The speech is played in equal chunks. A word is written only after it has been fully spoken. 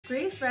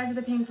Grease, Rise of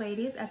the Pink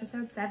Ladies,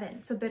 episode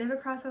 7. So a bit of a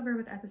crossover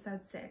with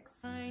episode 6.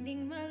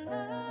 Finding my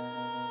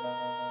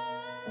love.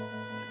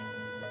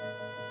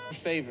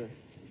 Favor,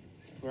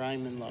 where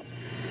I'm in love.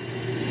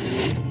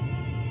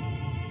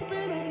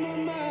 Open up my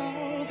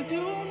mouth,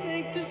 do I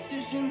make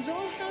decisions,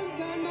 or has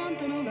that not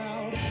been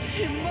allowed?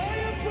 Am I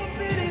a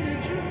puppet in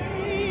a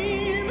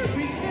dream?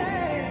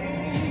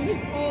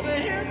 Everything, all the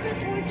hands that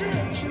point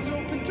directions,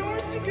 open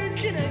doors to good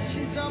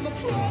connections. I'm a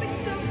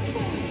product of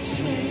pulling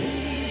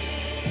strings,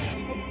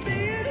 of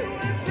being who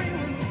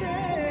everyone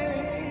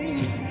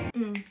thinks.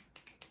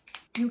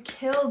 You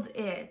killed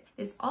it.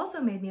 This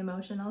also made me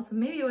emotional, so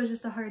maybe it was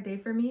just a hard day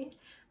for me,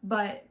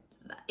 but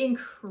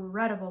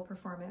incredible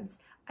performance.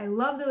 I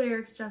love the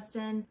lyrics,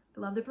 Justin. I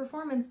love the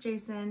performance,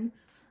 Jason.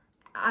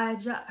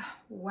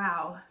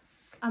 Wow,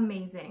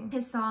 amazing.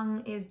 His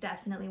song is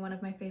definitely one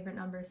of my favorite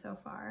numbers so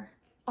far.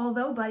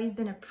 Although Buddy's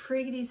been a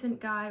pretty decent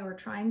guy, or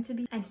trying to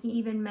be, and he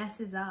even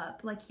messes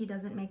up, like he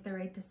doesn't make the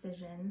right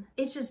decision,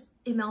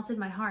 it melted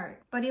my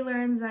heart. Buddy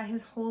learns that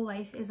his whole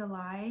life is a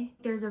lie.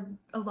 There's a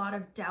lot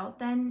of doubt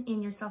then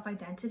in your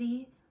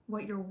self-identity,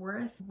 what you're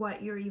worth,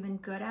 what you're even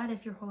good at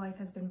if your whole life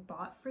has been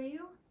bought for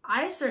you.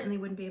 I certainly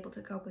wouldn't be able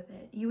to cope with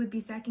it. You would be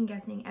second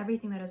guessing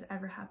everything that has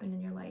ever happened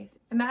in your life.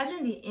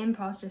 Imagine the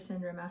imposter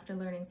syndrome after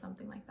learning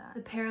something like that.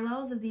 The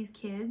parallels of these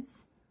kids,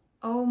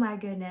 oh my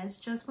goodness,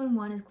 just when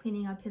one is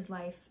cleaning up his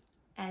life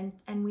and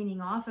weaning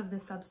off of the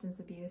substance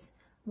abuse,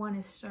 one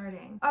is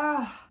starting.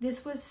 Oh,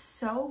 this was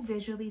so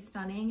visually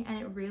stunning, and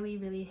it really,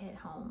 really hit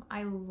home.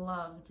 I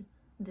loved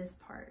this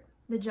part.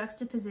 The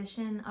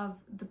juxtaposition of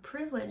the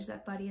privilege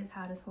that Buddy has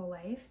had his whole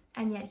life,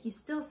 and yet he's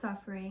still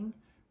suffering.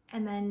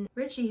 And then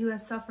Richie, who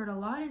has suffered a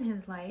lot in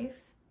his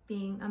life,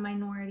 being a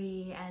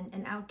minority and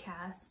an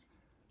outcast,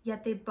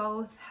 yet they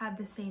both had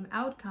the same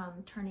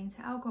outcome, turning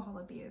to alcohol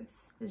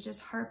abuse. It's just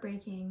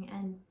heartbreaking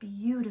and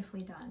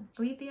beautifully done.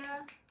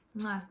 Alethea,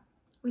 mwah.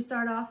 We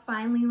start off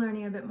finally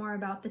learning a bit more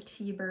about the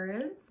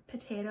T-Birds.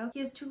 Potato,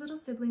 he has 2 little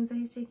siblings that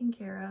he's taking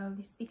care of.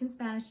 He's speaking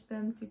Spanish to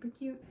them, super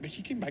cute. But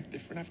he came back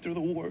different after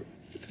the war.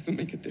 It doesn't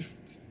make a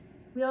difference.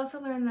 We also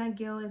learn that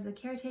Gil is the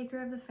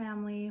caretaker of the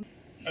family.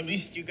 At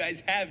least you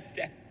guys have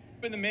dad.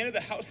 I've been the man of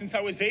the house since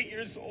I was 8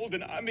 years old,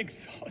 and I'm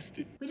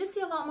exhausted. We just see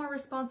a lot more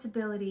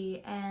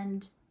responsibility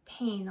and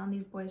pain on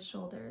these boys'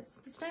 shoulders.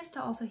 It's nice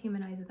to also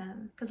humanize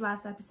them, because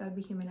last episode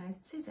we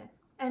humanized Susan.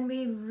 And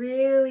we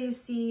really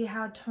see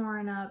how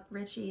torn up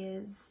Richie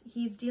is.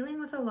 He's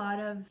dealing with a lot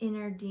of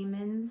inner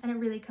demons, and it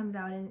really comes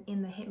out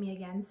in the Hit Me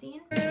Again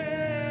scene.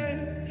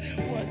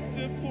 What's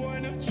the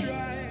point of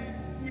trying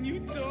when you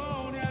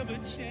don't have a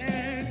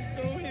chance?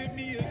 So hit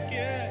me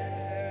again.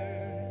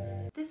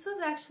 This was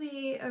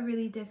actually a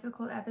really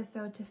difficult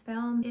episode to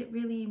film. It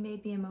really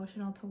made me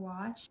emotional to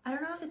watch. I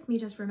don't know if it's me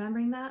just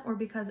remembering that, or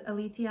because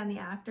Alethea and the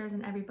actors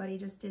and everybody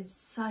just did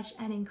such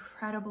an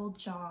incredible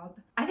job.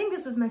 I think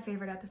this was my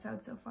favorite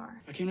episode so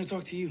far. I came to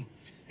talk to you.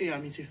 Yeah,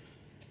 me too.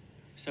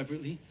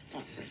 Separately.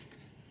 Oh,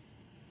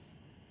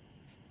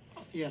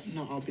 yeah,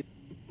 no, I'll be...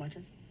 My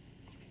turn?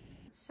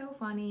 So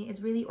funny. It's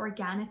really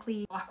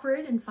organically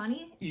awkward and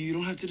funny. You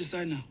don't have to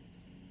decide now.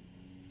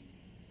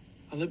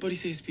 I'll let Buddy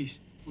say his piece.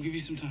 We'll give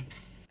you some time.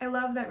 I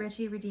love that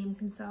Richie redeems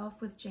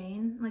himself with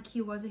Jane. Like,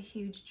 he was a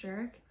huge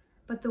jerk,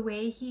 but the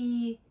way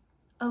he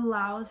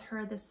allows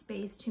her the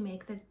space to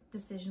make the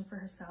decision for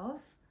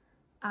herself,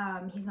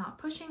 he's not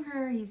pushing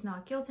her, he's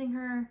not guilting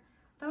her.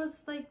 That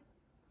was like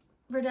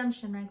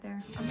redemption right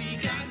there.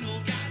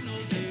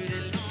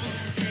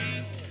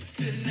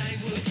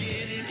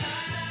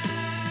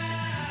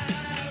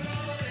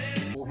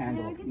 We'll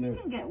handle it. I guess you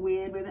can get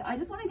weird with it. I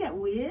just want to get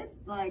weird,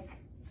 like,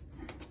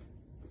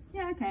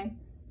 yeah, okay.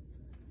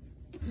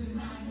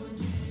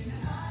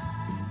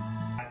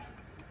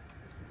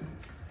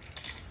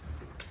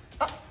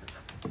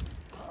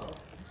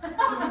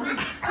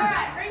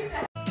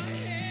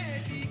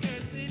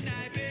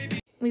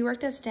 We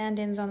worked as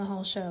stand-ins on the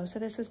whole show, so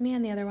this was me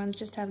and the other ones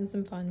just having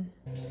some fun.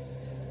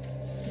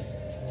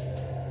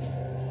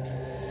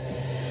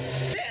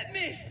 Hit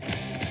me!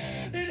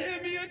 It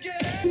hit me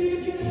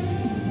again!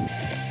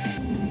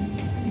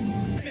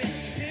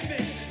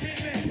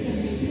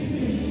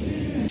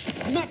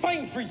 I'm not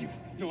fighting for you.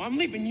 No, I'm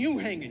leaving you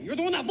hanging. You're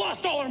the one that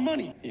lost all our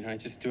money. You know, I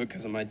just do it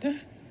because of my dad.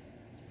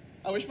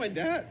 I wish my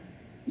dad...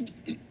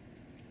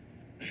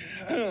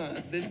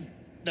 This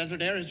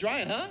desert air is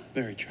dry, huh?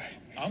 Very dry.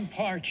 I'm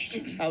parched.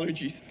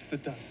 Allergies. It's the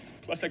dust.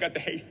 Plus, I got the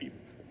hay fever.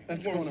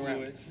 That's going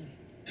around.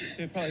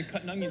 They're probably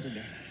cutting onions in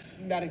there.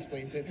 That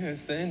explains it. Yeah,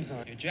 it's the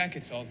enzyme. Your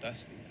jacket's all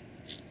dusty.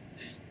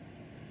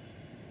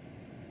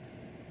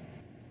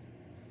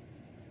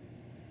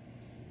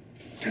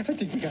 I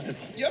think we got it.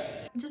 Yep.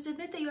 Just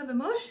admit that you have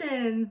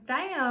emotions.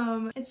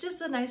 Damn. It's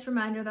just a nice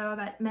reminder though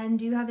that men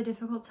do have a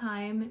difficult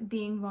time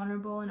being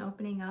vulnerable and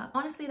opening up.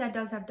 Honestly, that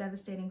does have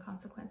devastating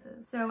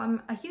consequences. So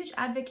I'm a huge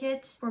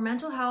advocate for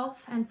mental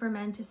health and for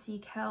men to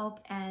seek help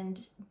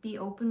and be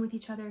open with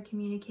each other,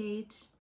 communicate.